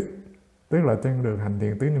niệm xứ, tức là trên con đường hành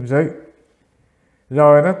thiền tứ niệm xứ.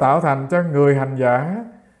 Rồi nó tạo thành cho người hành giả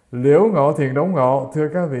liễu ngộ thiền đốn ngộ, thưa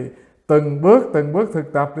các vị, từng bước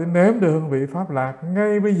thực tập để nếm được hương vị pháp lạc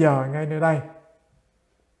ngay bây giờ, ngay nơi đây.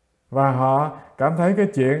 Và họ cảm thấy cái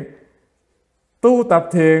chuyện tu tập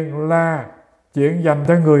thiền là chuyện dành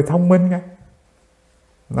cho người thông minh nghe.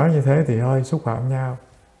 Nói như thế thì hơi xúc phạm nhau.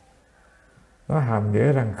 Nó hàm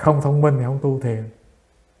nghĩa rằng không thông minh thì không tu thiền.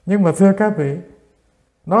 Nhưng mà thưa các vị,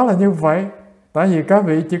 nó là như vậy. Tại vì các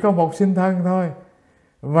vị chỉ có một sinh thân thôi,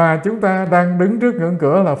 và chúng ta đang đứng trước ngưỡng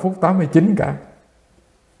cửa là phút 89 cả.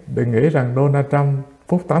 Đừng nghĩ rằng Donald Trump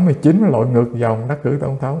phút 89 lội ngược dòng đắc cử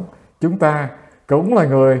tổng thống. Chúng ta cũng là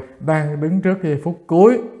người đang đứng trước giây phút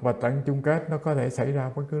cuối, và trận chung kết nó có thể xảy ra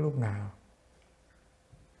bất cứ lúc nào.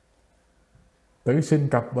 Tử sinh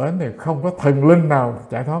cập bến thì không có thần linh nào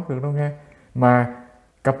giải thoát được đâu nghe. Mà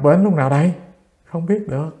cập bến lúc nào đây? Không biết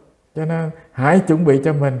được. Cho nên hãy chuẩn bị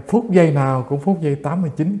cho mình phút giây nào cũng phút giây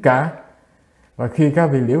 89 cả. Và khi các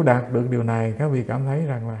vị liễu đạt được điều này, các vị cảm thấy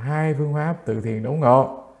rằng là hai phương pháp từ thiền đốn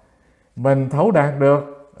ngộ mình thấu đạt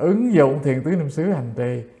được, ứng dụng thiền tứ niệm xứ hành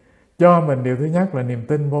trì, cho mình điều thứ nhất là niềm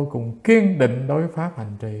tin vô cùng kiên định đối với pháp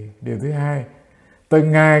hành trì. Điều thứ hai,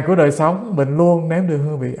 từng ngày của đời sống mình luôn nếm được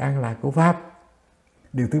hương vị an lạc của pháp.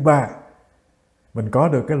 Điều thứ ba, mình có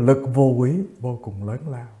được cái lực vô quý vô cùng lớn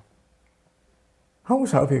lao, không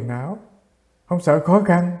sợ phiền não, không sợ khó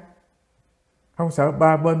khăn, không sợ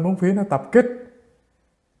ba bên bốn phía nó tập kích,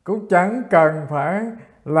 cũng chẳng cần phải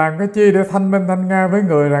làm cái chi để thanh minh thanh nga với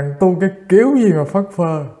người rằng tu cái kiểu gì mà phất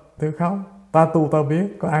phơ. Thưa không, ta tu ta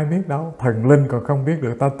biết, có ai biết đâu, thần linh còn không biết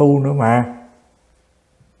được ta tu nữa mà.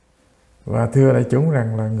 Và thưa đại chúng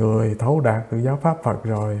rằng là người thấu đạt tự giáo pháp Phật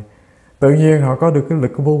rồi, Tự nhiên họ có được cái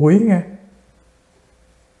lực vô quý nghe.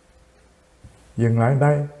 Dừng lại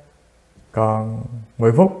đây, còn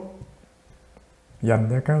 10 phút dành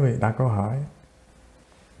cho các vị đặt câu hỏi.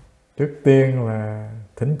 Trước tiên là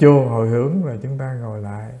thỉnh chuông hồi hướng rồi chúng ta ngồi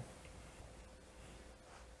lại.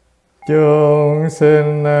 Chúng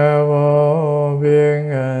sinh vô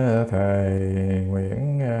biên thầy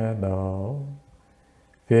nguyện độ,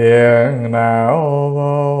 phiền não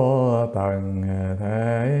vô tận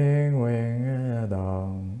thể nguyện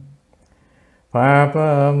đoạn, pháp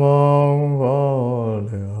môn vô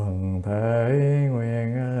lượng thể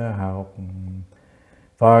nguyện học,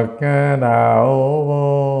 Phật đạo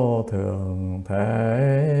vô thường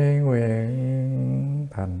thể nguyện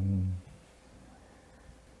thành.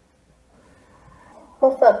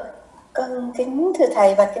 Mô Phật, con kính thưa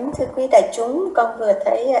Thầy và kính thưa quý đại chúng, con vừa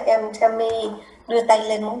thấy em Tammy đưa tay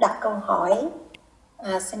lên muốn đặt câu hỏi.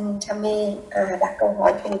 Xin Tammy đặt câu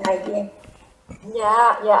hỏi cùng Thầy đi em.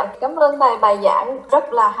 Dạ, cảm ơn Thầy, bài giảng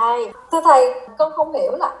rất là hay. Thưa Thầy, con không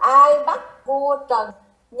hiểu là ai bắt vua Trần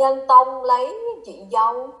Nhân Tông lấy chị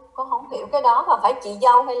dâu, con không hiểu cái đó, mà phải chị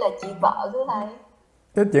dâu hay là chị vợ thưa Thầy?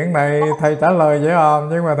 Cái chuyện này thầy trả lời dễ ồm,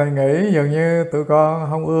 nhưng mà thầy nghĩ dường như tụi con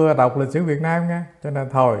không ưa đọc lịch sử Việt Nam nha, cho nên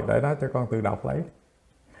thôi để đó cho con tự đọc lấy.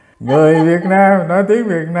 Người Việt Nam nói tiếng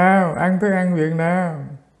Việt Nam, ăn thức ăn Việt Nam,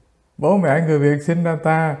 bố mẹ người Việt sinh ra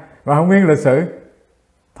ta mà không biết lịch sử,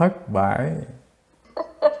 thất bại.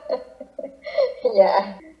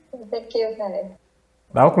 Dạ, thank you Thầy.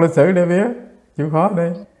 Đọc lịch sử để biết, chịu khó đi.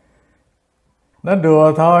 Nó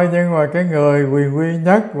đùa thôi, nhưng mà cái người quyền quy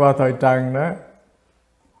nhất vào thời Trần đó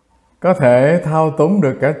có thể thao túng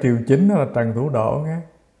được cả triều chính, đó là Trần Thủ Độ nghe.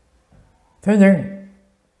 Thế nhưng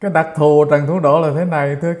cái đặc thù Trần Thủ Độ là thế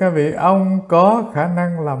này, thưa các vị, ông có khả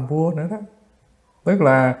năng làm vua nữa đó. Tức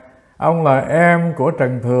là ông là em của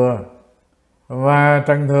Trần Thừa, và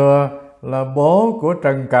Trần Thừa là bố của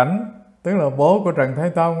Trần Cảnh, tức là bố của Trần Thái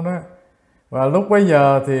Tông đó. Và lúc bấy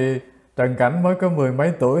giờ thì Trần Cảnh mới có 10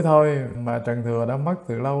 mấy tuổi thôi, mà Trần Thừa đã mất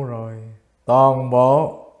từ lâu rồi. Toàn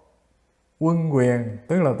bộ quân quyền,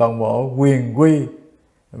 tức là toàn bộ quyền quy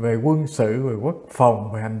về quân sự, về quốc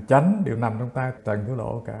phòng, về hành chánh đều nằm trong tay Trần Thủ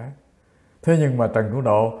Độ cả. Thế nhưng mà Trần Thủ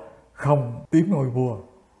Độ không tiến ngôi vua,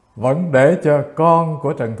 vẫn để cho con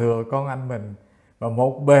của Trần Thừa, con anh mình, và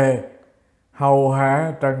một bề hầu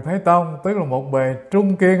hạ Trần Thái Tông, tức là một bề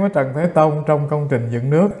trung kiên với Trần Thái Tông trong công trình dựng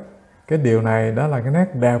nước. Cái điều này đó là cái nét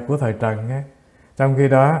đẹp của thời Trần nghe. Trong khi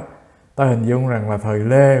đó ta hình dung rằng là thời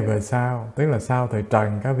Lê về sau, tức là sau thời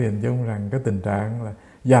Trần, các vị hình dung rằng cái tình trạng là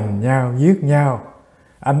giành nhau, giết nhau,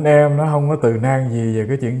 anh em nó không có từ nan gì về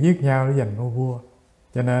cái chuyện giết nhau để giành ngôi vua.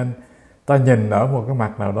 Cho nên ta nhìn ở một cái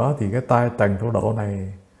mặt nào đó thì cái tay Trần Thủ Độ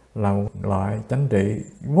này là một loại chánh trị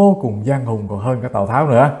vô cùng gian hùng, còn hơn cả Tào Tháo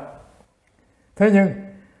nữa. Thế nhưng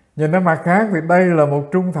nhìn ở mặt khác thì đây là một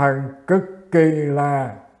trung thần cực kỳ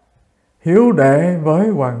là hiếu đệ với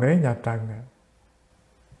hoàng đế nhà Trần.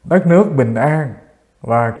 Đất nước bình an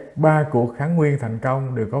và 3 cuộc kháng nguyên thành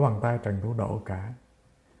công đều có bàn tay Trần Thủ Độ cả.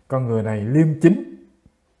 Con người này liêm chính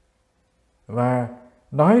và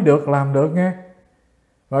nói được làm được nghe.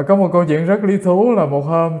 Và có một câu chuyện rất lý thú là một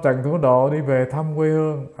hôm Trần Thủ Độ đi về thăm quê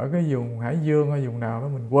hương ở cái vùng Hải Dương hay vùng nào đó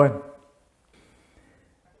mình quên.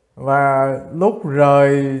 Và lúc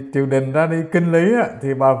rời triều đình ra đi Kinh Lý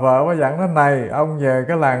thì bà vợ bà dặn nó, này ông về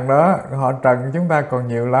cái làng đó, họ Trần chúng ta còn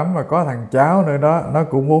nhiều lắm, mà có thằng cháu nữa đó, nó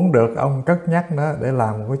cũng muốn được ông cất nhắc nó để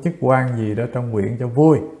làm một cái chức quan gì đó trong huyện cho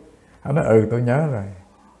vui. Ông nói tôi nhớ rồi.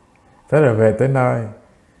 Thế rồi về tới nơi,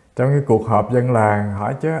 trong cái cuộc họp dân làng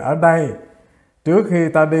hỏi chứ ở đây trước khi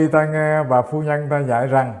ta đi ta nghe bà phu nhân ta dạy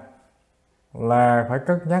rằng là phải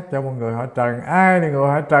cất nhắc cho một người họ Trần, ai thì người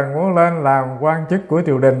họ Trần muốn lên làm quan chức của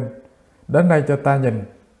triều đình đến đây cho ta nhìn.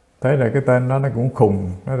 Thế rồi cái tên nó cũng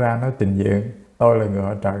khùng, nó ra nó trình diện, tôi là người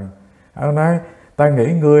họ Trần. Ông nói ta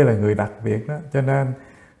nghĩ ngươi là người đặc biệt đó, cho nên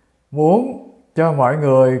muốn cho mọi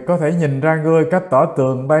người có thể nhìn ra ngươi cách tỏ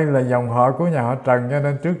tường đây là dòng họ của nhà họ Trần, cho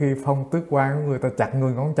nên trước khi phong tước quan của người ta chặt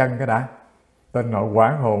ngươi ngón chân cái đã. Tên nội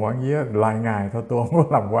quán hồn quán vía lại ngài thôi, tôi không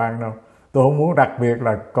có làm quan đâu, tôi không muốn đặc biệt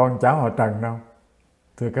là con cháu họ Trần đâu.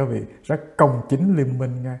 Thưa các vị, rất công chính liêm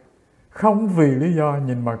minh nha, không vì lý do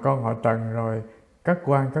nhìn mà con họ Trần rồi cất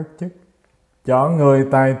quan cất chức. Chọn người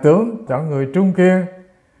tài tướng, chọn người trung kiên,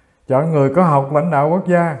 chọn người có học lãnh đạo quốc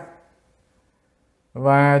gia.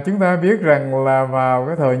 Và chúng ta biết rằng là vào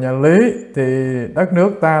cái thời nhà Lý thì đất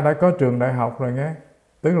nước ta đã có trường đại học rồi nghe.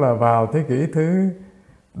 Tức là vào thế kỷ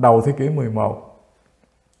đầu thế kỷ 11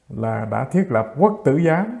 là đã thiết lập Quốc Tử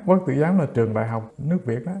Giám. Quốc Tử Giám là trường đại học nước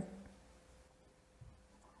Việt đó.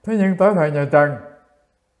 Thế nhưng tới thời nhà Trần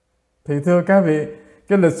thì thưa các vị,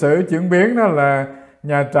 cái lịch sử chuyển biến đó là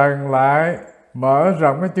nhà Trần lại mở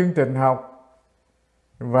rộng cái chương trình học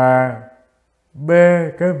và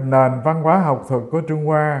cái nền văn hóa học thuật của Trung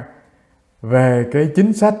Hoa về cái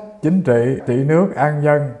chính sách chính trị, trị nước an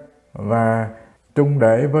dân và trung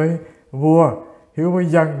đệ với vua, hiếu với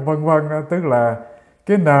dân, vân vân đó. Tức là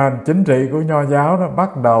cái nền chính trị của Nho giáo đó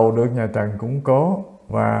bắt đầu được nhà Trần củng cố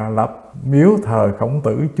và lập miếu thờ Khổng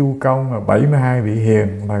Tử, Chu Công và 72 vị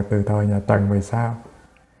hiền là từ thời nhà Trần về sau.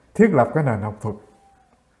 Thiết lập cái nền học thuật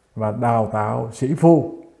và đào tạo sĩ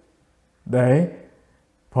phu để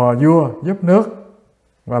phò vua giúp nước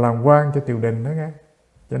và làm quan cho triều đình đó nghe.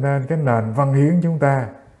 Cho nên cái nền văn hiến chúng ta,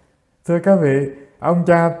 thưa các vị, ông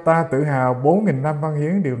cha ta tự hào 4.000 năm văn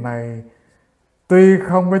hiến. Điều này tuy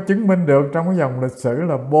không có chứng minh được trong cái dòng lịch sử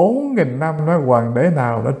là 4.000 năm nói hoàng đế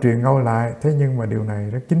nào đã truyền ngôi lại, thế nhưng mà điều này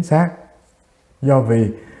rất chính xác. Do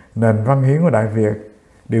vì nền văn hiến của Đại Việt,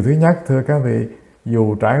 điều thứ nhất thưa các vị,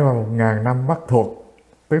 dù trải qua 1.000 năm bắc thuộc,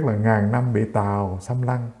 tức là 1.000 năm bị Tàu xâm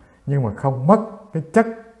lăng, nhưng mà không mất cái chất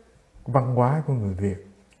văn hóa của người Việt.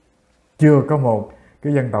 Chưa có một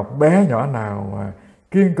cái dân tộc bé nhỏ nào mà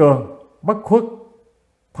kiên cường, bất khuất,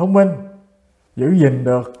 thông minh, giữ gìn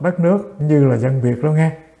được đất nước như là dân Việt đâu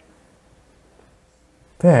nghe.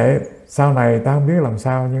 Thế hệ sau này ta không biết làm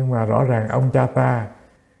sao, nhưng mà rõ ràng ông cha ta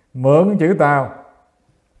mượn chữ Tàu.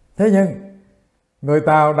 Thế nhưng người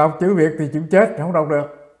Tàu đọc chữ Việt thì chịu chết, không đọc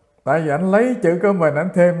được. Tại vì anh lấy chữ của mình, anh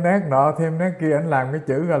thêm nét nọ, thêm nét kia, anh làm cái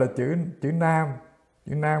chữ gọi là chữ Nam.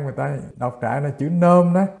 Chữ Nam người ta đọc trại là chữ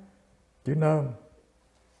Nôm đó, chữ Nôm.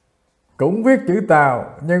 Cũng viết chữ Tàu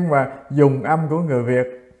nhưng mà dùng âm của người Việt,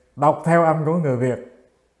 đọc theo âm của người Việt.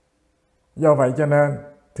 Do vậy cho nên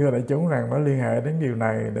thưa đại chúng rằng phải liên hệ đến điều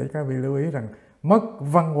này để các vị lưu ý rằng mất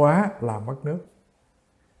văn hóa là mất nước.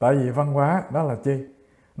 Tại vì văn hóa đó là chi?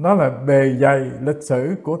 Nó là bề dày lịch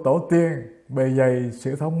sử của tổ tiên, bề dày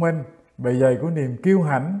sự thông minh, bề dày của niềm kiêu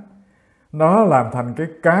hãnh. Nó làm thành cái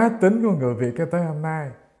cá tính của người Việt cho tới hôm nay.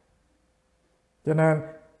 Cho nên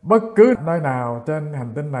bất cứ nơi nào trên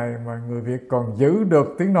hành tinh này mà người Việt còn giữ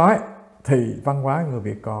được tiếng nói thì văn hóa người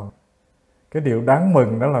Việt còn. Cái điều đáng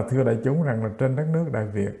mừng đó là thưa đại chúng rằng là trên đất nước Đại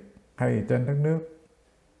Việt hay trên đất nước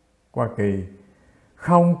Hoa Kỳ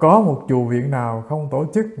không có một chùa viện nào không tổ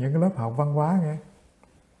chức những cái lớp học văn hóa nghe.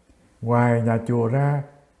 Ngoài nhà chùa ra,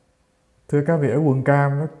 thưa các vị, ở quận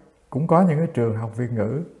Cam nó cũng có những cái trường học Việt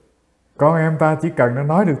ngữ. Con em ta chỉ cần nó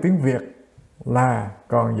nói được tiếng Việt là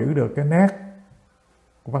còn giữ được cái nét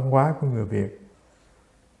văn hóa của người Việt.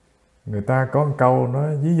 Người ta có một câu nó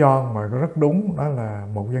ví von mà rất đúng, đó là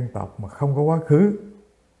một dân tộc mà không có quá khứ,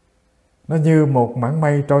 nó như một mảng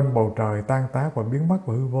mây trên bầu trời tan tác và biến mất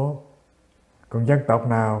và hư vô. Còn dân tộc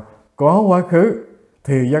nào có quá khứ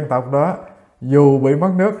thì dân tộc đó dù bị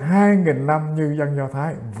mất nước 2.000 năm như dân Do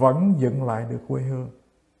Thái vẫn dựng lại được quê hương.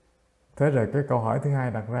 Thế rồi cái câu hỏi thứ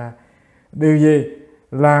hai đặt ra, điều gì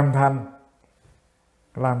làm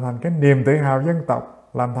thành cái niềm tự hào dân tộc,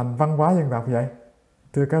 làm thành văn hóa dân tộc vậy?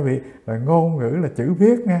 Thưa các vị, là ngôn ngữ, là chữ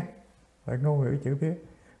viết nha. Là ngôn ngữ chữ viết.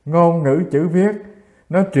 Ngôn ngữ chữ viết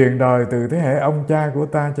nó truyền đời từ thế hệ ông cha của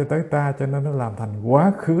ta cho tới ta, cho nên nó làm thành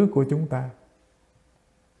quá khứ của chúng ta.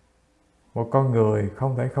 Một con người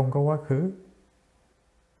không thể không có quá khứ,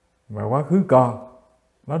 mà quá khứ còn,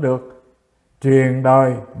 nó được truyền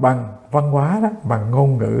đời bằng văn hóa đó, bằng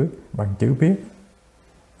ngôn ngữ, bằng chữ viết.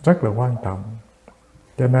 Rất là quan trọng.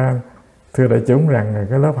 Cho nên thưa đại chúng rằng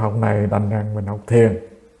cái lớp học này đành rằng mình học thiền,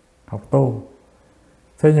 học tu.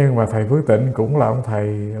 Thế nhưng mà thầy Phước Tịnh cũng là ông thầy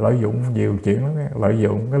lợi dụng nhiều chuyện lắm, lợi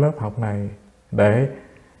dụng cái lớp học này để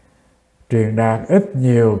truyền đạt ít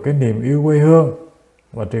nhiều cái niềm yêu quê hương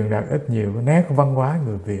và truyền đạt ít nhiều cái nét văn hóa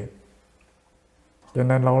người Việt. Cho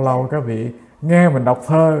nên lâu lâu các vị nghe mình đọc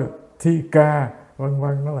thơ, thi ca, vân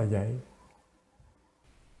vân, nó là vậy.